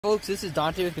Folks, this is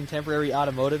Dante with Contemporary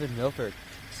Automotive in Milford.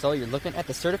 So you're looking at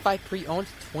the certified pre-owned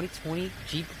 2020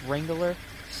 Jeep Wrangler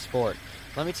Sport.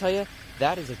 Let me tell you,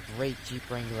 that is a great Jeep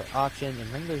Wrangler option,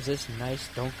 and Wranglers this nice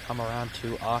don't come around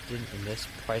too often in this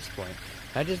price point.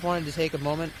 I just wanted to take a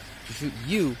moment to shoot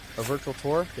you a virtual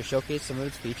tour to showcase some of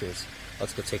its features.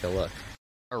 Let's go take a look.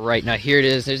 Alright, now here it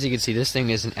is. As you can see, this thing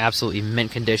is in absolutely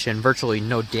mint condition, virtually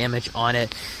no damage on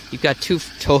it. You've got two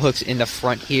tow hooks in the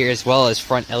front here, as well as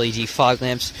front LED fog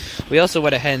lamps. We also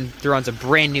went ahead and threw on some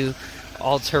brand new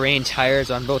all-terrain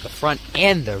tires on both the front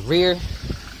and the rear.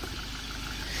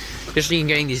 Just so you can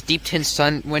get these deep tint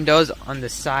sun windows on the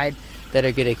side that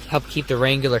are going to help keep the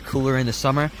Wrangler cooler in the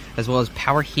summer, as well as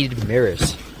power heated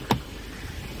mirrors.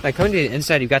 Now coming to the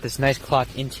inside, you've got this nice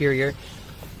cloth interior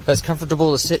that's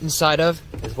comfortable to sit inside of,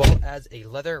 as well as a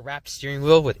leather-wrapped steering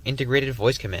wheel with integrated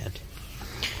voice command.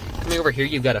 Coming over here,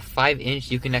 you've got a 5-inch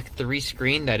Uconnect 3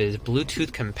 screen that is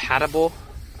Bluetooth compatible.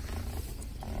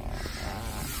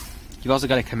 You've also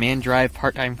got a command drive,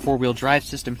 part-time 4-wheel drive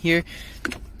system here.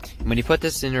 And when you put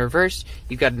this in reverse,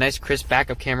 you've got a nice crisp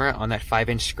backup camera on that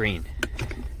 5-inch screen.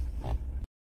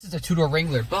 This is a two-door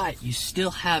Wrangler, but you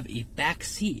still have a back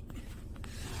seat.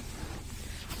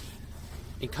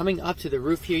 And coming up to the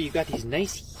roof here, you've got these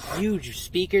nice, huge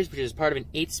speakers, which is part of an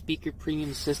 8-speaker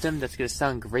premium system that's going to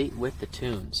sound great with the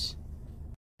tunes.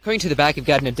 Coming to the back, you've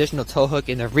got an additional tow hook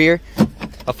in the rear,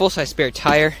 a full-size spare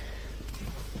tire.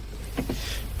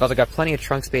 You've also got plenty of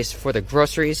trunk space for the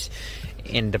groceries,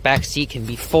 and the back seat can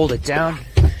be folded down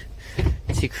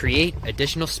to create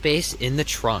additional space in the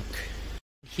trunk.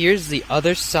 Here's the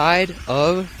other side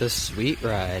of the sweet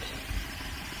ride.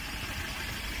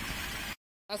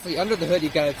 Lastly, under the hood,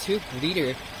 you've got a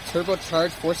 2-liter turbocharged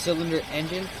 4-cylinder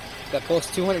engine that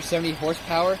boasts 270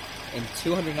 horsepower and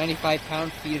 295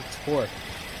 pound-feet of torque.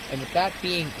 And with that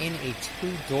being in a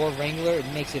 2-door Wrangler, it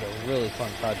makes it a really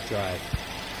fun car to drive.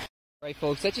 Alright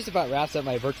folks, that just about wraps up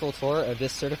my virtual tour of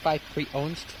this certified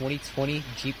pre-owned 2020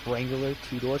 Jeep Wrangler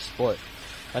 2-door Sport.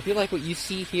 Now, if you like what you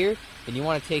see here, and you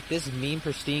want to take this mean,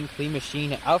 pristine, clean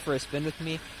machine out for a spin with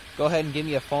me, go ahead and give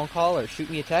me a phone call or shoot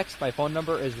me a text. My phone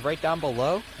number is right down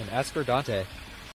below, and ask for Dante.